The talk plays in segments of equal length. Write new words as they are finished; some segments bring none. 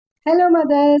Hello,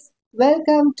 mothers.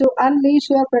 Welcome to Unleash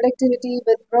Your Productivity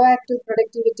with Proactive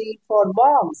Productivity for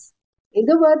Moms. In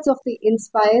the words of the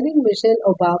inspiring Michelle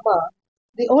Obama,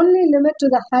 the only limit to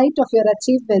the height of your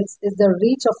achievements is the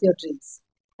reach of your dreams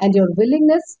and your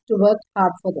willingness to work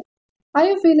hard for them. Are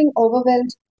you feeling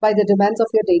overwhelmed by the demands of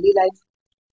your daily life,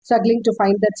 struggling to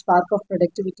find that spark of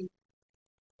productivity?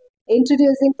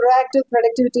 Introducing Proactive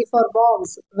Productivity for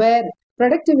Moms, where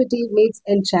productivity meets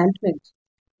enchantment.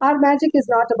 Our magic is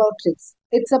not about tricks,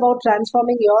 it's about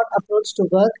transforming your approach to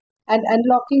work and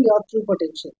unlocking your true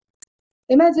potential.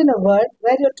 Imagine a world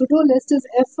where your to do list is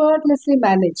effortlessly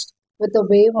managed with the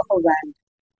wave of a wand.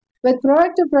 With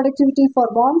proactive productivity for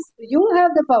moms, you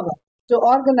have the power to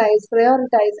organize,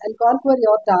 prioritize, and conquer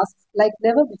your tasks like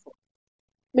never before.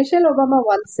 Michelle Obama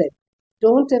once said,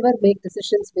 "Don't ever make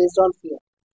decisions based on fear.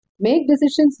 Make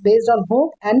decisions based on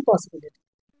hope and possibility."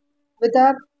 With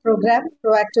our program,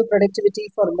 Proactive Productivity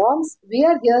for Moms, we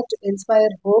are here to inspire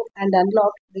hope and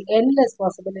unlock the endless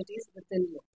possibilities within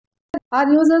you.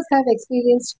 Our users have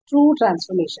experienced true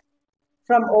transformation.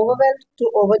 From overwhelmed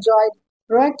to overjoyed,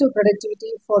 Proactive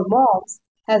Productivity for Moms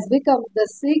has become the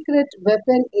secret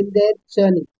weapon in their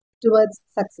journey towards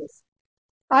success.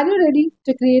 Are you ready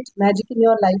to create magic in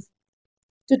your life?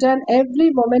 To turn every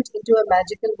moment into a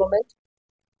magical moment?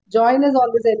 Join us on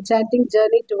this enchanting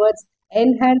journey towards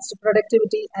enhanced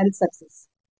productivity and success.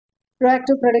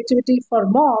 Proactive Productivity for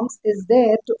Moms is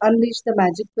there to unleash the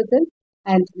magic within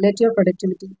and let your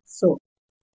productivity soar.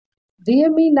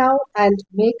 DM me now and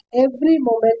make every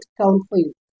moment count for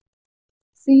you.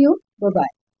 See you. Bye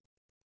bye.